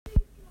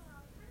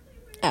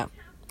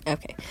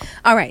Okay.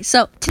 Alright,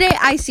 so today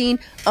I seen,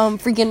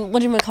 freaking,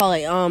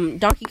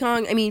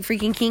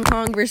 freaking King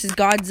Kong versus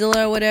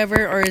Godzilla or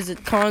whatever, or is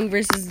it Kong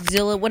versus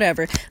Zilla,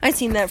 whatever. I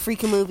seen that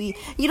freaking movie.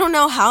 You don't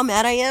know how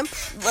mad I am?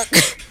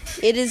 Look,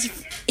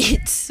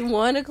 it's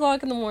 1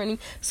 o'clock in the morning,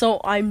 so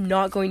I'm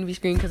not going to be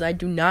screaming because I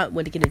do not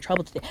want to get in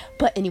trouble today.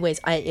 But anyways,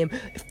 I am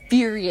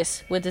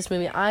furious with this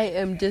movie. I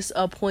am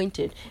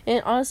disappointed.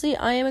 And honestly,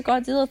 I am a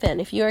Godzilla fan.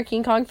 If you're a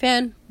King Kong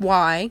fan,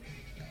 why?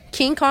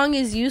 King Kong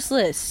is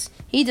useless.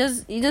 He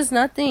does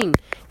nothing.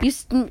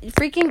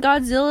 Freaking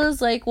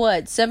Godzilla's like,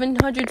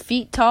 700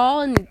 feet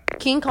tall, and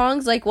King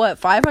Kong's like,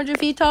 500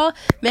 feet tall?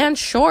 Man's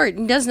short.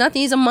 He does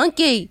nothing. He's a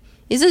monkey.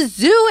 He's a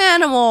zoo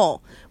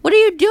animal. What are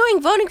you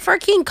doing voting for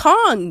King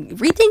Kong?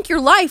 Rethink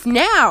your life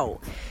now.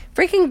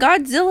 Freaking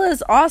Godzilla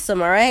is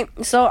awesome, alright?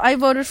 So, I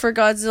voted for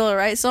Godzilla,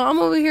 right? So, I'm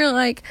over here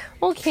like,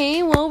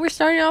 okay, well, we're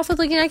starting off with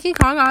looking at King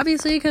Kong,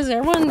 obviously, because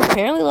everyone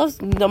apparently loves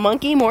the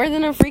monkey more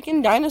than a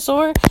freaking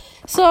dinosaur.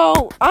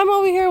 So, I'm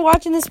over here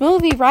watching this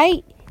movie,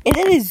 right? And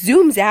then it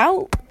zooms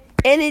out,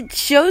 and it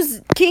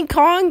shows King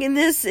Kong in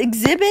this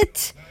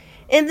exhibit,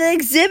 and the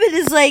exhibit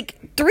is like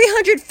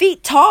 300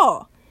 feet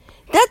tall.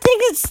 That thing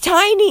is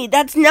tiny.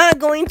 That's not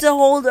going to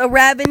hold a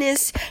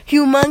ravenous,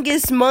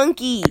 humongous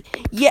monkey.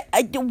 Yeah,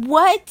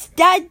 what?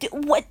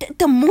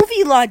 The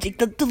movie logic,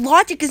 the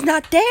logic is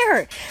not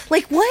there.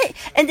 Like, what?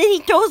 And then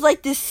he throws,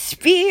 like, this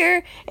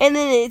spear, and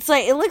then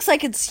it looks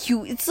like it's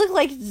huge. It looks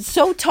like it's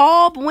so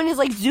tall, but when it,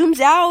 like,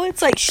 zooms out,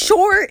 it's, like,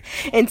 short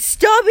and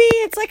stubby.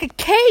 It's like a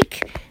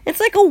cake.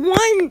 It's like a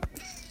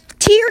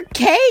one-tier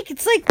cake.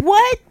 It's like,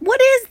 what? What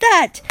is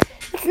that?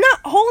 It's not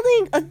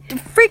holding a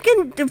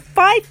freaking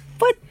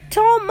 5-foot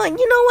tall man.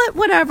 You know what?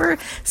 Whatever.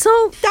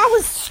 So, that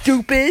was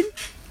stupid.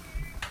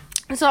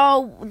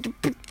 So,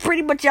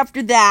 pretty much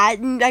after that,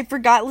 and I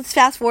forgot, let's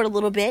fast forward a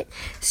little bit.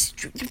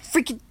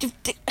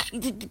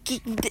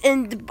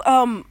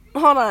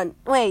 Hold on,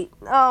 wait,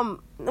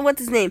 what's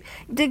his name?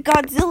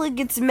 Godzilla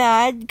gets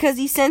mad because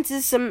he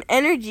senses some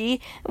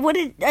energy.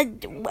 I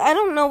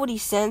don't know what he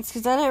sensed,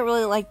 because I didn't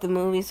really like the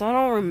movie, so I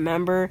don't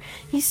remember.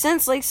 He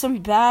sensed, like, some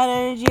bad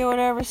energy or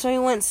whatever, so he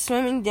went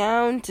swimming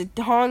down to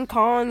Hong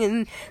Kong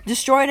and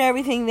destroyed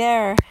everything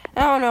there.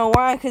 I don't know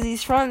why, because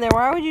he's from there.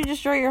 Why would you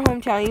destroy your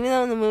hometown? Even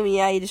though in the movie,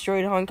 yeah, he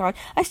destroyed Hong Kong.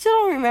 I still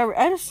don't remember.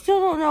 I still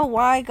don't know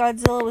why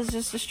Godzilla was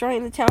just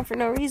destroying the town for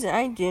no reason.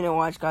 I didn't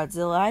watch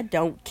Godzilla. I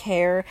don't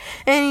care.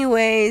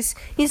 Anyways,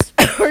 he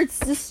starts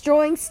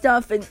destroying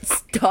stuff, and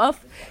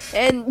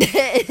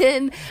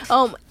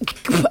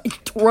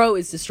Ro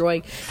is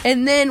destroying.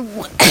 And then,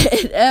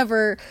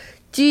 whatever.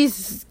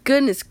 Jesus,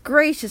 goodness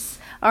gracious.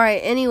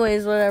 Alright,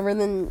 anyways, whatever.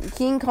 Then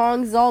King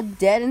Kong's all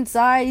dead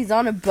inside. He's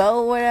on a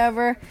boat,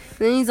 whatever.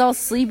 Then he's all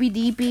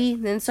sleepy-deepy.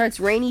 Then it starts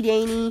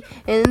rainy-dainy.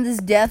 And then this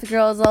death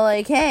girl's all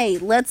like, hey,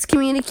 let's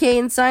communicate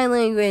in sign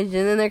language.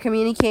 And then they're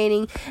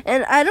communicating.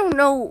 And I don't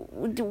know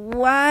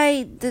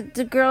why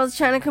the girl's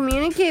trying to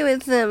communicate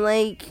with him.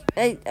 Like,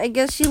 I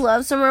guess she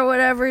loves him or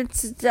whatever.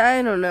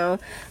 I don't know.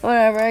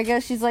 Whatever. I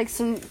guess she's like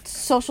some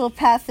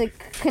sociopathic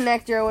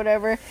connector or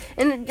whatever.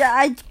 And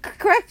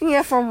correct me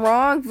if I'm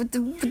wrong, but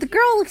the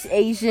girl looks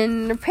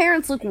Asian. Her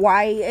parents look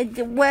white.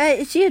 What?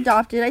 Is she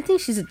adopted? I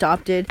think she's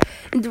adopted.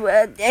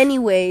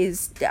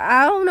 Anyways,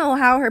 I don't know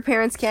how her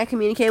parents can't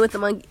communicate with the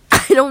monkey.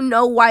 I don't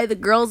know why the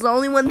girl's the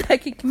only one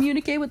that can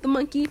communicate with the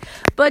monkey,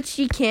 but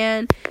she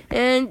can.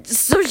 And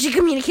so she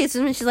communicates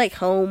with him, and she's like,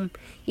 home.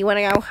 You want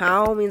to go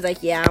home? He's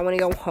like, yeah, I want to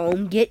go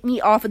home. Get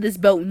me off of this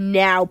boat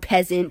now,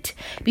 peasant,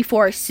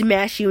 before I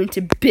smash you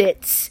into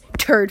bits,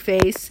 turd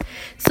face.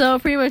 So,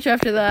 pretty much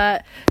after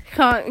that,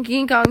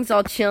 King Kong's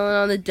all chilling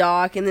on the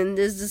dock, and then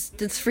there's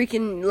this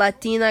freaking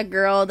Latina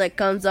girl that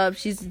comes up.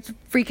 She's a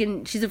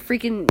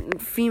freaking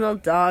female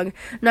dog.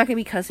 I'm not gonna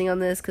be cussing on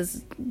this,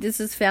 because this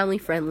is family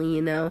friendly,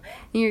 you know.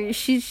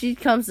 She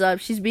comes up,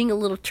 she's being a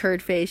little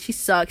turd face, she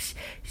sucks,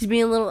 she's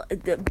being a little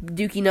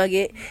dookie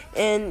nugget,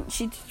 and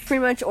she's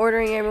pretty much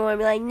ordering everyone to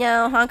be like,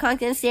 no, Hong Kong's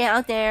gonna stay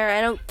out there.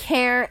 I don't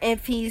care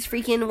if he's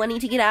freaking wanting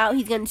to get out,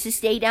 he's going to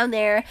stay down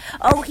there.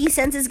 Oh, he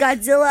senses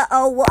Godzilla.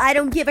 Oh, well, I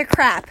don't give a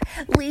crap.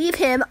 Leave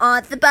him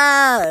on the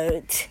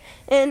boat.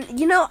 And,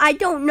 you know, I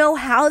don't know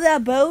how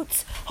that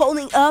boat's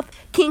holding up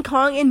King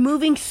Kong and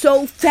moving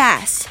so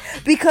fast,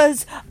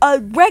 because a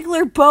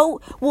regular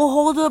boat will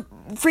hold up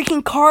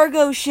freaking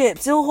cargo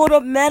ships. It'll hold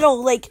up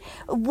metal, like,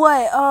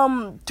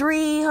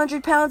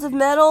 300 pounds of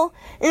metal,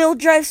 and it'll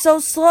drive so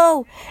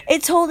slow.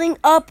 It's holding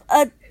up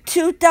a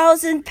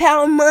 2,000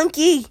 pound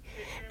monkey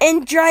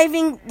and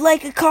driving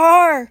like a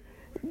car.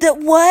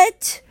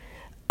 What?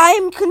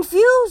 I'm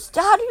confused.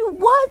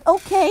 What?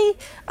 Okay,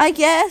 I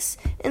guess.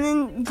 And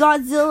then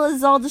Godzilla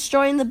is all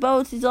destroying the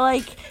boats. He's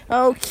like,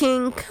 oh,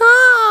 King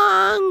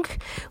Kong,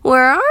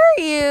 where are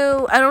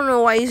you? I don't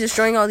know why he's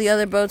destroying all the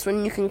other boats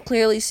when you can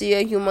clearly see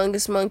a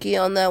humongous monkey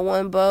on that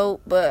one boat.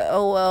 But,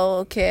 oh well,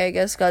 okay, I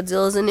guess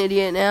Godzilla's an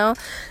idiot now.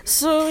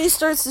 So he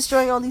starts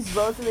destroying all these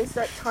boats, and they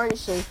start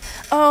tarnishing.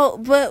 Oh,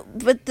 but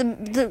the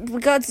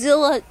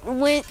Godzilla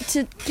went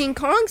to King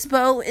Kong's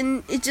boat,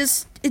 and it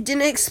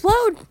didn't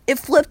explode. It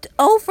flipped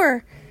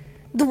over.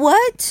 The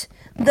what?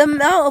 the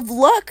amount of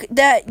luck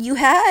that you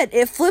had,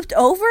 it flipped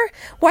over.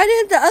 Why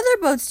didn't the other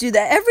boats do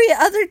that? Every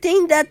other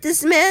thing that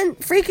this man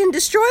freaking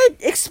destroyed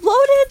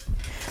exploded.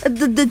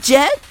 The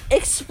jet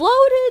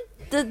exploded.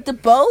 The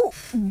boat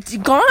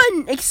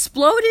gone,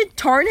 exploded,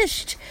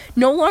 tarnished,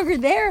 no longer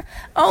there.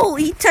 Oh,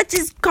 he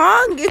touches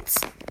Kong, it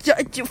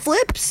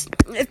flips,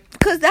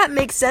 because that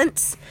makes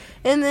sense.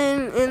 And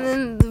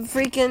then the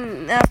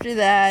freaking after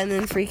that, and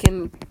then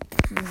freaking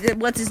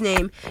what's his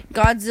name?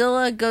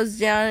 Godzilla goes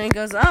down and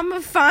goes,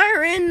 I'm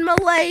firing my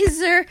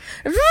laser,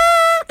 and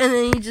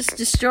then he just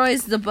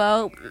destroys the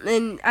boat.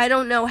 And I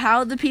don't know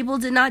how the people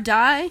did not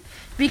die,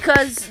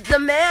 because the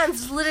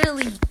man's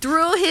literally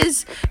threw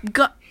his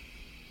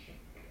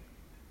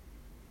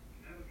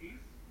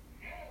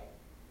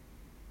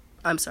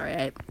I'm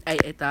sorry, I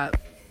thought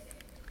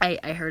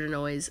I heard a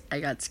noise.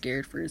 I got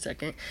scared for a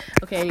second.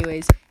 Okay,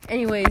 anyways,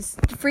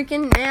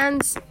 freaking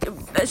man's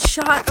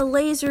shot a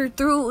laser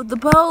through the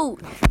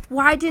boat.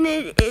 Why didn't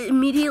it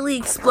immediately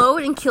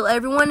explode and kill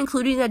everyone,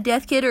 including that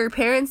death kid or her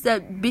parents,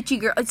 that bitchy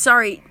girl,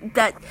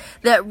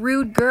 that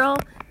rude girl?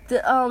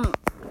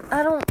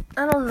 I don't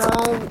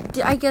know.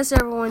 I guess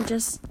everyone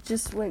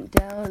just went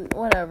down.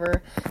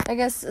 Whatever. I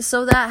guess,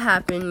 so that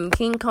happened.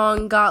 King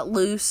Kong got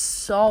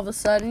loose. All of a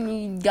sudden,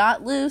 he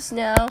got loose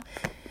now.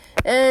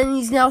 And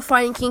he's now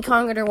fighting King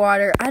Kong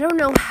underwater. I don't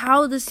know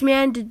how this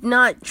man did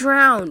not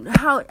drown.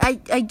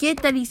 I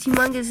get that he's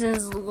humongous and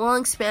his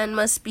lung span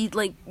must be,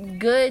 like,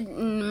 good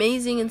and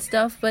amazing and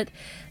stuff, but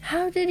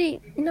how did he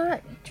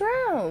not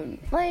drown?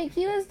 Like,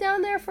 he was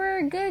down there for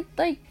a good,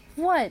 3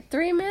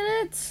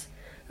 minutes?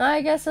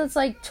 I guess that's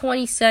like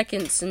 20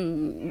 seconds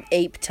in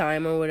ape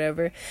time or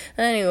whatever.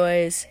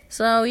 Anyways,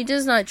 so he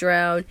does not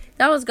drown.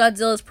 That was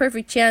Godzilla's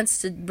perfect chance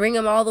to bring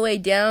him all the way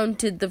down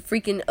to the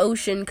freaking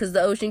ocean, because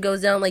the ocean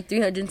goes down like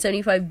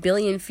 375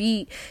 billion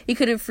feet. He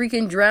could have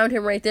freaking drowned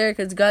him right there,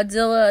 because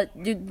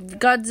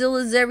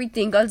Godzilla's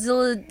everything.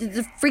 Godzilla is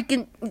a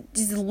freaking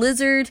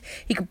lizard.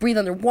 He could breathe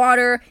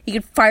underwater. He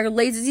could fire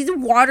lasers. He's a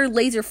water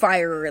laser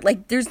firer.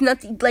 Like, there's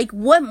nothing,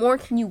 what more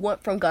can you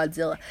want from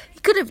Godzilla? He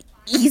could have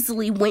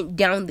easily went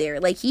down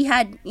there. Like, he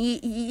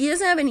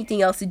doesn't have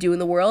anything else to do in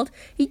the world.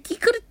 He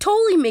could have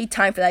totally made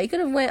time for that. He could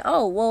have went,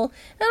 oh, well,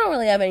 I don't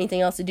really have anything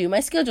else to do. My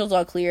schedule's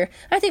all clear.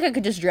 I think I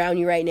could just drown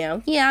you right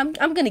now. Yeah,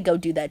 I'm gonna go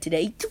do that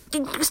today.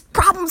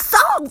 Problem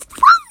solved.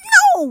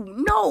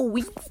 No,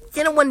 we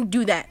didn't want to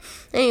do that.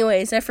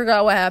 Anyways, I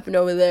forgot what happened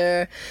over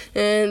there.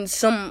 And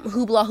some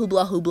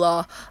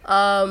hoopla.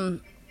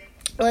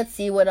 Let's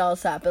see what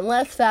else happened.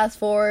 Let's fast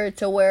forward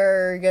to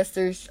where I guess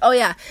there's... Oh,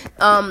 yeah.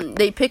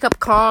 They pick up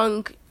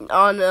Kong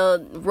on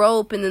a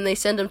rope and then they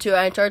send him to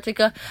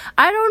Antarctica.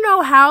 I don't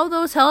know how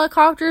those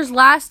helicopters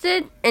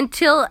lasted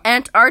until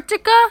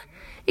Antarctica,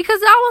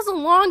 because that was a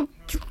long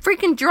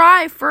freaking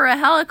drive for a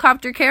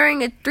helicopter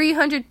carrying a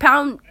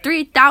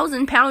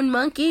 3,000-pound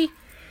monkey.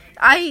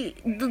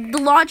 The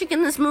logic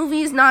in this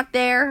movie is not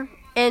there.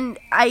 And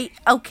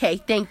alright,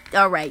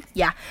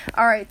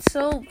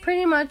 so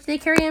pretty much they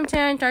carry him to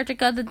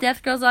Antarctica. The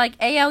death girl's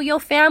like, hey, yo, your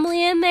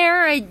family in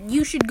there?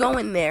 You should go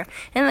in there.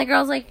 And the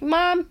girl's like,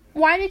 Mom,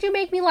 why did you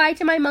make me lie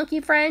to my monkey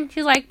friend?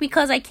 She's like,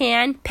 because I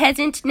can.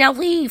 Peasant, now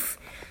leave.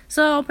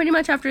 So pretty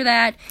much after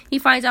that, he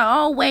finds out,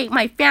 oh, wait,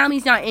 my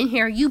family's not in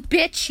here. You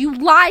bitch, you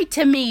lied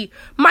to me.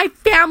 My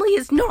family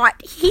is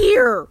not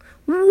here.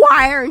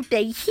 Why aren't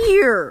they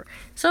here?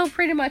 So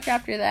pretty much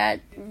after that,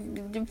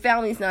 the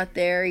family's not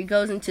there. He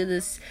goes into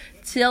this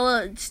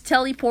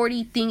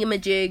teleporty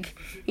thingamajig.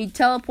 He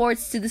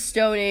teleports to the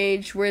Stone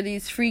Age, where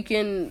these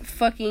freaking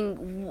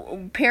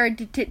fucking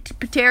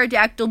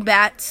pterodactyl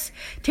bats,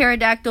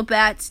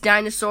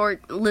 dinosaur,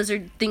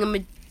 lizard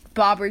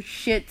thingamabobber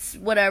shits,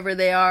 whatever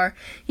they are.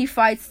 He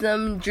fights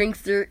them,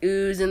 drinks their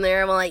ooze, and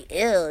they're like,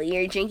 ew,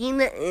 you're drinking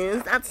the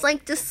ooze? That's,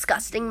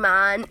 disgusting,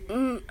 man.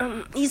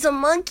 He's a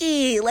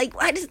monkey.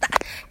 Why does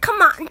that...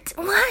 Come on.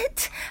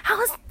 What?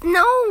 How is...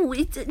 No.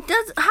 It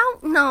does... How...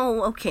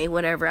 No. Okay,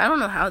 whatever. I don't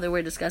know how they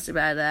were disgusted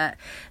by that.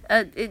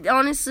 It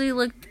honestly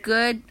looked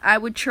good. I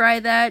would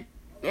try that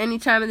any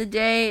time of the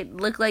day. It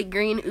looked like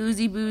green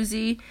oozy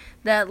boozy.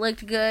 That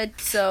looked good.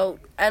 So,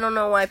 I don't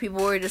know why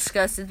people were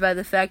disgusted by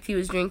the fact he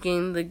was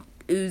drinking the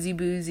oozy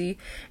boozy.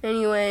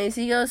 Anyways,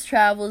 he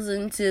travels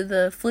into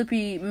the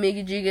flippy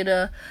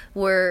migajigada,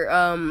 where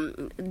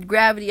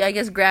gravity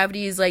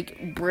is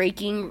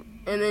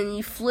breaking, and then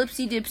he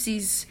flipsy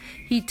dipsies.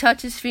 He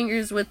touches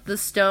fingers with the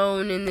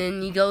stone, and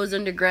then he goes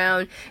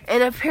underground,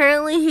 and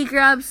apparently he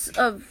grabs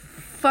a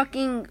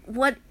fucking,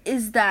 what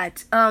is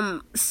that?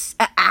 An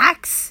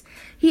axe?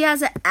 He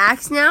has an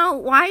axe now?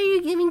 Why are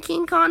you giving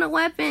King Kong a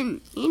weapon?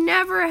 He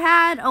never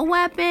had a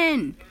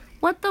weapon.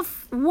 What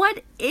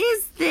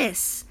is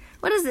this?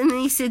 What is it? And then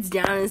he sits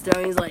down in his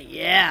throne. He's like,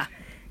 yeah,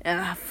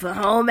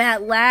 Home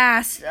at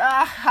last.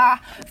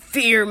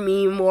 Fear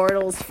me,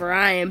 mortals, for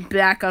I am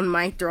back on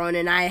my throne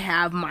and I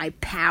have my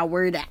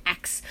powered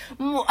axe.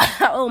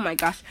 Oh my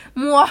gosh.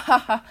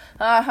 Meanwhile,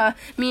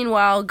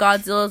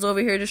 Godzilla's over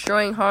here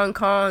destroying Hong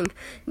Kong.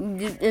 And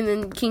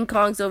then King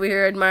Kong's over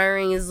here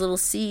admiring his little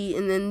seat.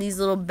 And then these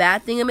little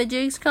bat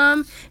thingamajigs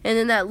come. And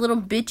then that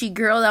little bitchy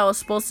girl that was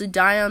supposed to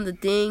die on the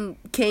thing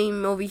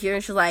came over here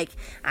and she's like,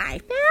 I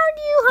found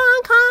you,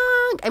 Hong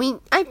Kong.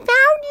 I found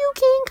you,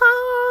 King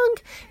Kong.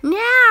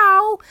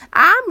 Now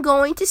I'm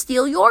going to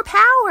steal your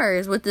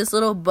powers with this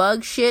little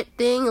bug shit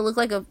thing. It looked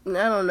like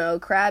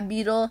crab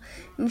beetle.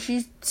 And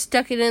she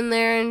stuck it in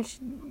there and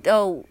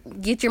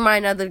get your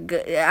mind out of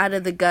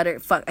the gutter.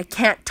 Fuck, I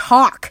can't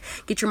talk.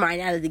 Get your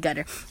mind out of the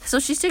gutter. So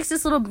she sticks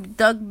this little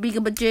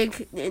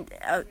jig.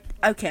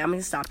 Okay, I'm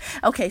gonna stop.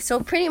 Okay,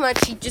 so pretty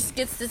much she just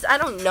gets this,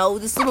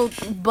 this little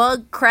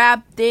bug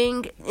crab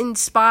thing and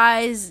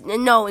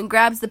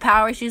grabs the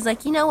power. She's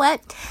like, you know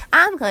what?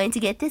 I'm going to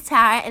get this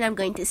power and I'm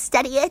going to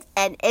study it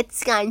and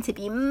it's going to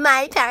be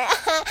my power.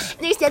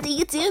 There's nothing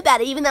you can do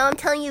about it, even though I'm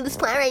telling you this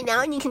plan right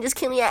now and you can just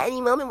kill me at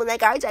any moment when that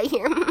guard's right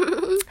here.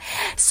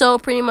 So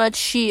pretty much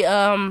she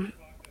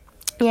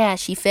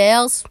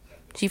fails.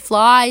 She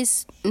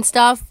flies and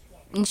stuff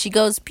and she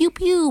goes pew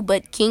pew,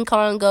 but King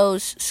Kong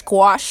goes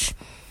squash.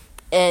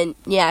 And,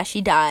 she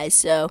dies,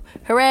 so,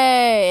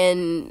 hooray,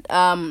 and,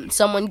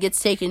 someone gets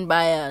taken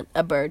by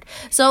a bird.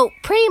 So,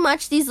 pretty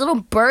much, these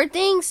little bird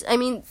things,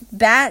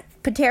 bat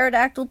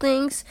pterodactyl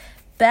things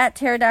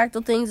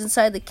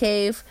inside the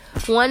cave,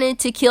 wanted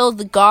to kill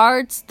the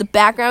guards, the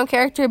background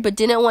character, but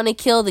didn't want to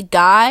kill the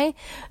guy.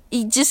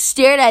 He just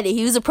stared at it.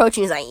 He was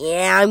approaching. He's like,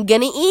 yeah, I'm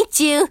gonna eat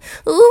you.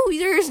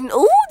 There's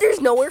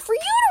nowhere for you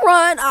to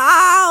run.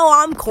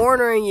 I'm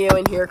cornering you.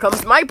 And here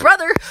comes my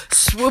brother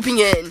swooping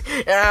in.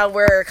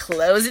 We're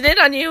closing in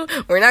on you.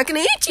 We're not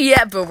gonna eat you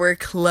yet, but we're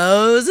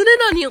closing in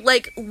on you.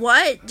 Like,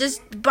 what?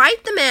 Just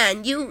bite the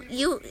man.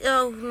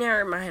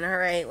 Never mind. All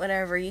right,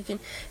 whatever. You can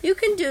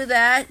do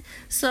that.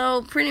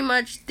 So, pretty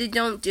much, they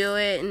don't do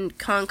it, and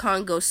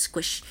Kong goes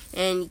squish,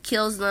 and he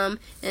kills them,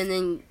 and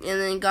then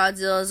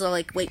Godzilla's all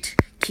like, wait,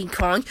 King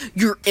Kong,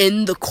 you're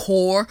in the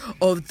core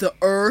of the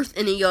earth.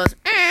 And he goes,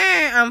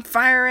 I'm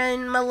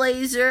firing my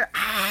laser.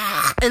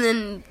 And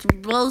then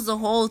blows a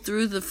hole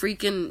through the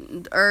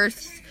freaking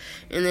earth.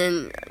 And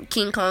then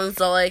King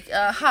Kong's all like,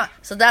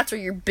 so that's where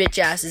your bitch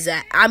ass is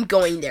at. I'm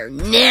going there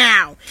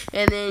now.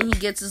 And then he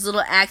gets his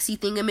little axey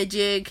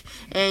thingamajig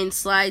and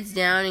slides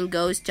down and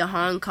goes to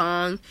Hong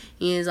Kong.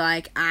 He's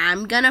like,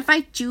 I'm gonna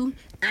fight you.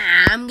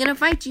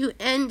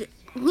 And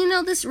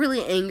this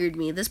really angered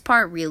me. This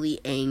part really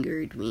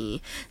angered me.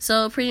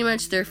 So, pretty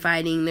much, they're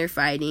fighting,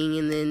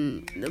 and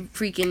then the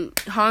freaking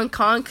Hong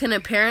Kong can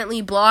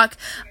apparently block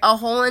a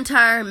whole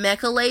entire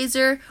mecha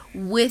laser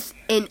with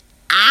an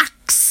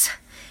axe.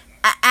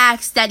 An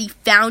axe that he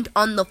found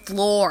on the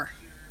floor.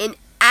 An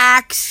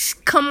axe.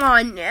 Come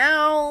on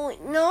now.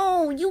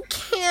 No, you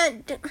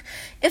can't.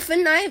 If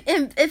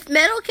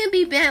metal can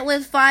be bent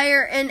with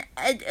fire and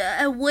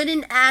a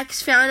wooden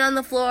axe found on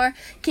the floor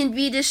can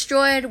be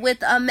destroyed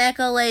with a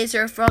mecha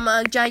laser from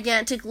a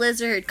gigantic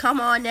lizard.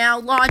 Come on now.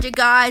 Logic,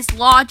 guys.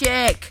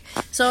 Logic.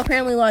 So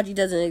apparently logic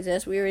doesn't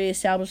exist. We already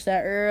established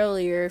that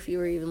earlier if you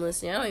were even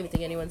listening. I don't even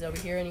think anyone's over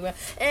here anyway.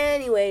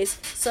 Anyways,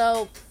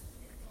 so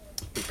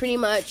pretty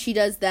much he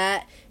does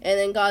that. And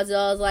then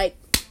Godzilla's like,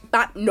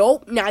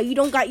 nope, now you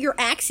don't got your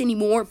axe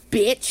anymore,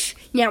 bitch.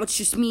 Now it's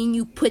just me and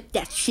you. Put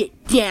that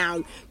shit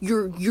down.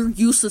 You're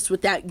useless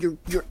without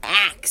your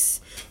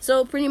axe.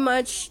 So pretty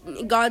much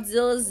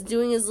Godzilla's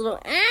doing his little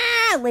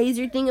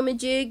laser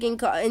thingamajig,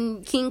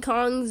 and King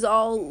Kong's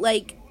all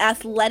like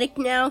athletic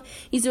now.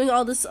 He's doing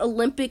all this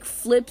Olympic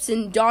flips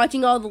and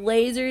dodging all the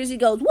lasers. He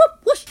goes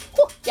whoop whoosh,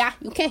 whoop, yeah,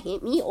 you can't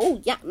hit me.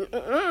 Oh yeah,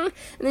 and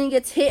then he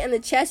gets hit in the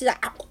chest. He's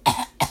like,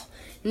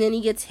 and then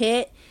he gets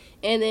hit.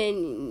 And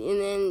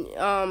then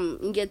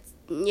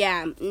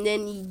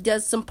he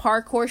does some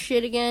parkour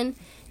shit again,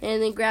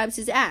 and then grabs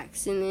his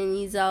axe, and then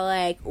he's all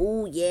like,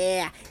 oh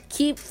yeah,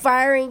 keep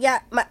firing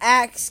at my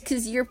axe,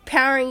 cause you're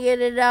powering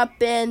it up,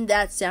 and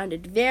that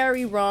sounded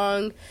very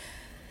wrong.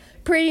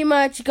 Pretty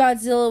much,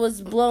 Godzilla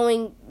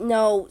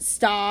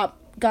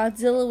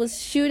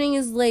was shooting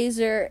his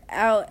laser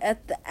out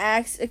at the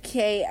axe.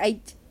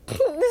 Okay,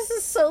 this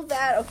is so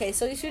bad. Okay,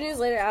 so he's shooting his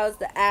laser out at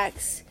the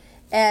axe,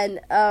 and,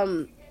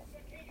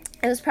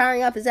 it was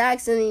powering up his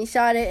axe, and then he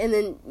shot it, and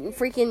then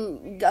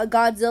freaking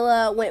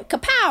Godzilla went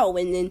kapow,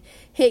 and then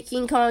hit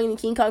King Kong, and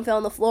King Kong fell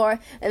on the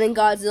floor, and then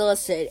Godzilla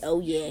said, oh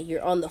yeah,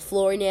 you're on the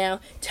floor now,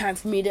 time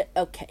for me to,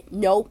 okay,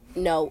 no,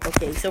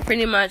 okay, so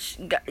pretty much,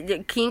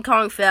 King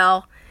Kong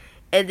fell,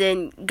 and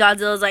then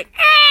Godzilla's like,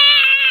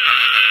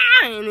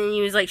 and then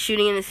he was like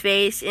shooting in his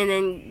face, and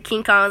then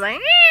King Kong was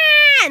like,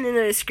 and then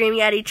they were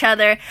screaming at each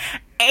other,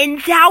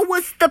 And that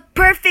was the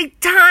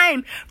perfect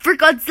time for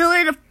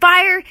Godzilla to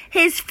fire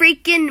his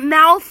freaking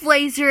mouth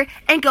laser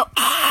and go,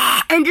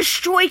 and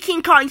destroy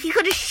King Kong. He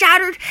could have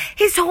shattered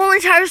his whole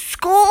entire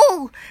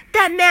skull.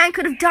 That man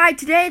could have died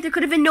today. There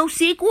could have been no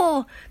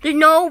sequel.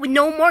 No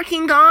more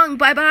King Kong.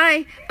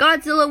 Bye-bye.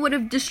 Godzilla would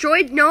have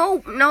destroyed,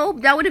 no,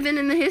 that would have been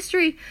in the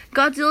history.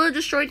 Godzilla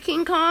destroyed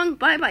King Kong.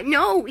 Bye-bye.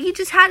 No, he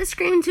just had to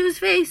scream into his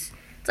face.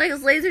 It's like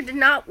his laser did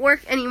not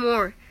work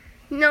anymore.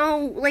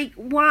 No, like,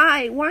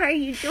 why? Why are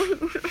you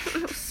doing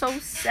so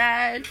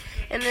sad?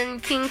 And then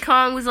King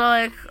Kong was all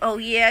like, oh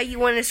yeah, you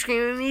want to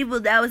scream at me?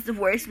 Well, that was the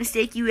worst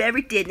mistake you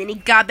ever did. And then he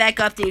got back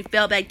up and he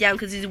fell back down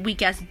because he's a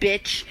weak-ass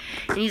bitch.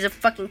 And he's a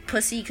fucking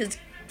pussy because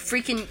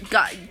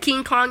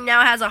King Kong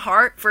now has a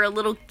heart for a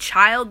little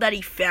child that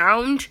he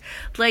found.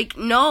 Like,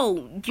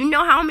 no. You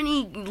know how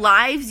many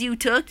lives you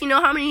took? You know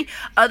how many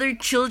other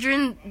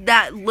children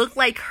that look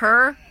like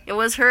her? It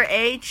was her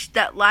age,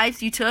 that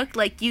lives you took.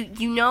 Like,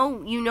 you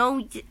know,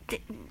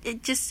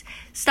 it just,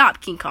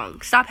 stop, King Kong.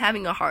 Stop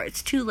having a heart.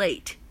 It's too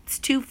late. It's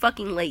too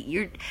fucking late.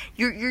 You're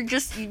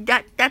just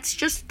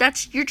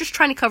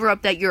trying to cover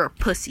up that you're a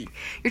pussy.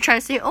 You're trying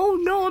to say, oh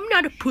no, I'm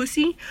not a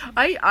pussy.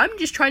 I'm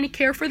just trying to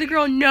care for the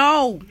girl.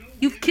 No,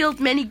 you've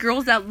killed many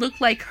girls that look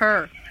like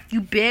her,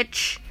 you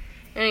bitch.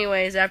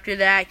 Anyways, after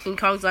that, King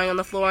Kong's lying on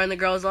the floor and the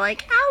girl's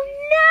like, oh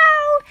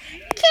no,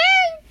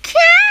 King Kong.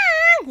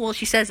 Well,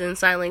 she says it in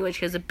sign language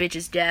because the bitch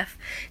is deaf.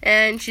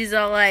 And she's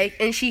all like,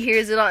 and she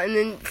hears it all, and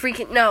then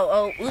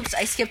oops,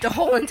 I skipped a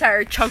whole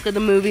entire chunk of the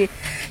movie.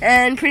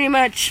 And pretty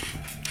much,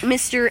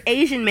 Mr.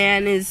 Asian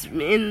Man is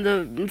in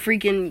the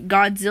freaking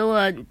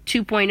Godzilla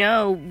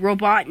 2.0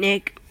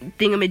 Robotnik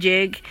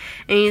thingamajig,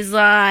 and he's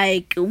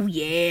like, oh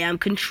yeah, I'm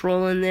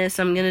controlling this,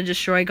 I'm gonna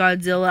destroy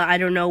Godzilla, I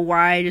don't know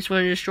why, I just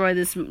want to destroy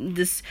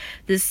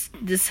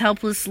this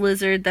helpless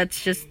lizard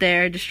that's just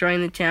there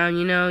destroying the town,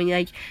 you know,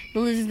 like,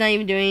 the lizard's not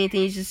even doing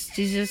anything,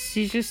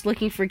 he's just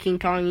looking for King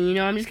Kong, you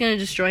know, I'm just gonna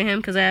destroy him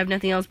because I have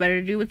nothing else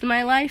better to do with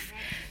my life.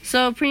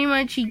 So pretty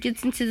much he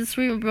gets into the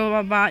sweet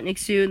Robotnik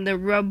suit, and the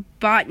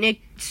Robotnik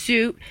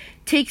suit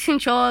takes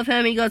control of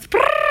him, he goes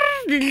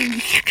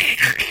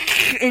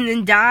and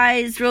then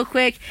dies real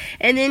quick,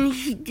 and then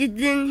he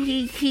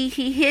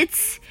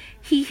hits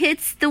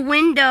the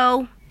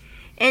window,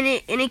 and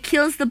it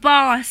kills the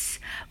boss,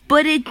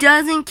 but it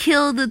doesn't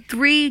kill the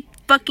three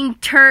fucking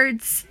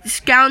turds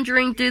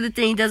scoundering through the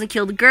thing. It doesn't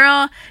kill the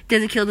girl,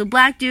 doesn't kill the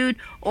black dude,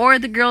 or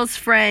the girl's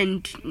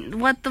friend.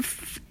 What the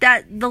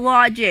the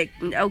logic?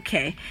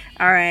 Okay,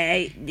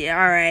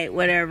 alright,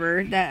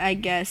 whatever. That I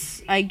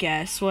guess,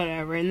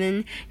 whatever. And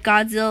then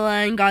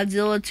Godzilla and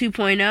Godzilla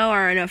 2.0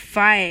 are in a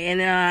fight,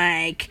 and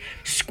they're like,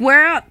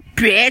 square up,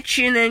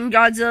 bitch. And then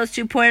Godzilla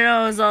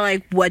 2.0 is all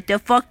like, what the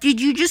fuck did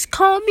you just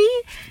call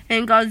me?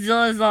 And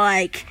Godzilla's all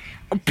like,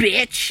 a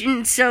bitch.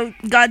 And so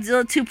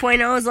Godzilla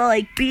 2.0 is all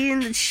like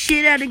beating the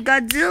shit out of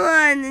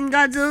Godzilla, and then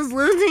Godzilla's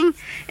losing.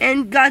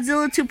 And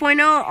Godzilla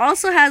 2.0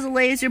 also has a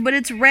laser, but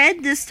it's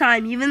red this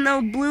time, even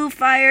though blue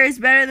fire is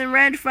better than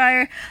red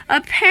fire.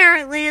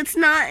 Apparently it's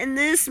not in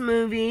this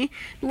movie.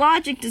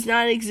 Logic does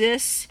not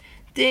exist.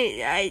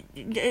 No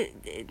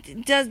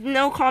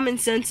common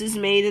sense is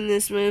made in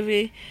this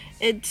movie.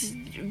 It's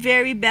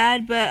very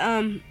bad,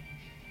 but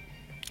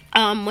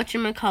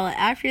whatchamacallit,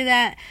 after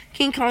that,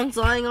 King Kong's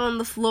lying on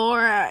the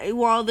floor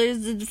while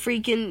there's the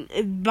freaking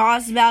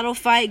boss battle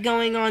fight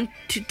going on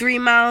 3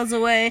 miles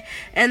away,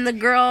 and the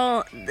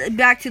girl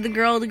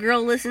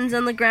listens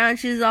on the ground,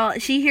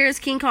 she hears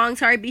King Kong's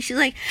heartbeat, she's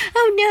like,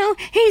 oh no,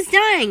 he's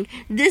dying.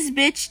 This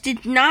bitch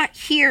did not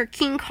hear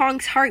King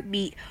Kong's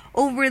heartbeat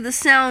over the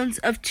sounds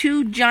of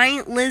 2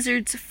 giant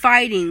lizards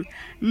fighting.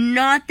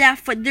 Not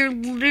that they're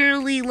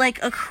literally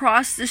like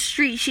across the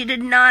street. She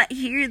did not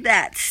hear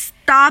that.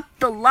 Stop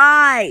the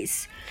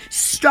lies.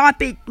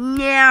 Stop it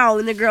now.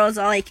 And the girl's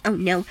all like, oh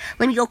no,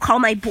 let me go call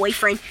my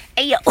boyfriend.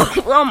 Ayo,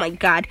 oh my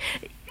god.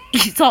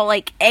 He's all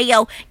like,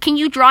 ayo, can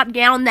you drop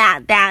down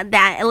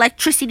that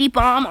electricity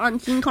bomb on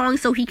King Kong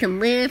so he can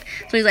live?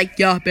 So he's like,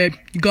 yeah, babe,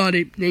 you got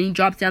it. And then he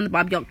drops down the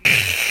bomb,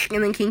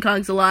 and then King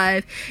Kong's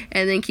alive.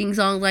 And then King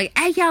Kong's like,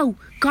 ayo,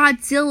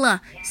 Godzilla.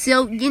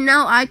 So,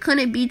 I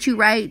couldn't beat you,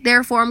 right?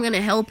 Therefore, I'm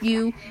gonna help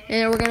you.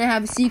 And we're gonna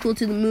have a sequel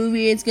to the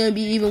movie. It's gonna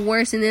be even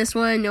worse than this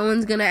one. No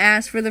one's gonna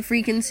ask for the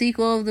freaking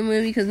sequel of the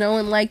movie because no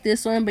one liked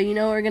this one. But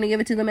we're gonna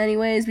give it to them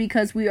anyways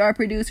because we are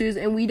producers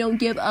and we don't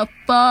give a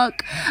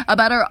fuck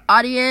about our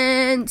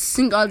audience.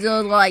 And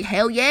Godzilla's like,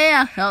 hell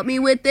yeah, help me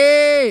with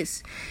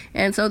this.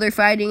 And so they're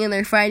fighting.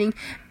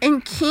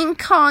 And King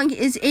Kong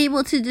is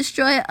able to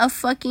destroy a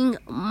fucking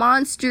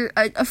monster,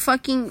 a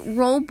fucking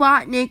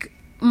Robotnik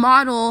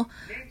model,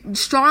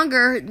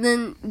 stronger,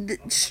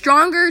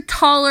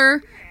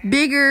 taller,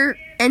 bigger,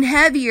 and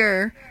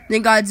heavier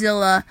than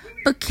Godzilla,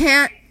 but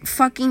can't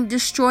fucking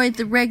destroy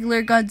the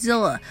regular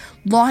Godzilla.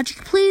 Logic,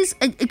 please?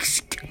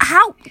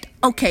 How?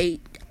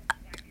 Okay.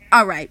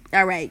 Alright,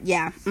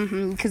 yeah,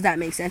 because that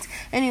makes sense.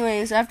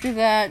 Anyways, after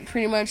that,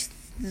 pretty much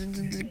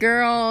the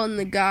girl and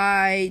the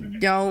guy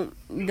don't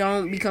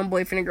become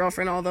boyfriend and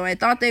girlfriend, although I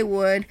thought they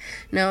would.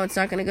 No, it's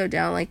not gonna go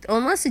down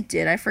unless it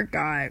did. I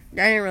forgot. I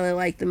didn't really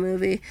like the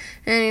movie.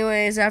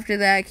 Anyways, after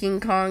that, King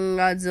Kong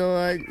and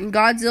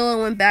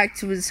Godzilla went back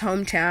to his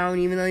hometown,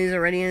 even though he's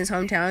already in his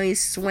hometown. He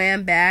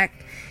swam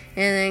back.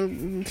 And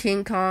then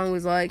King Kong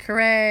was like,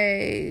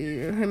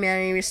 hooray,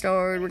 humanity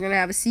restored. We're going to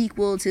have a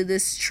sequel to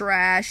this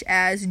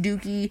trash-ass,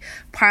 dookie,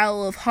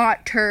 pile of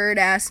hot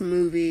turd-ass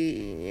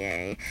movie.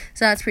 Yay.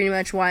 So that's pretty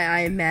much why I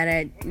am mad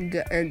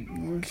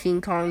at King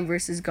Kong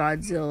versus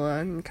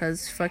Godzilla.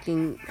 Because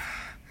fucking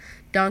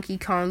Donkey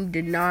Kong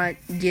did not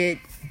get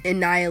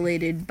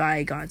annihilated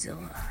by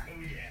Godzilla.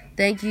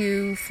 Thank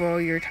you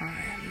for your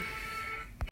time.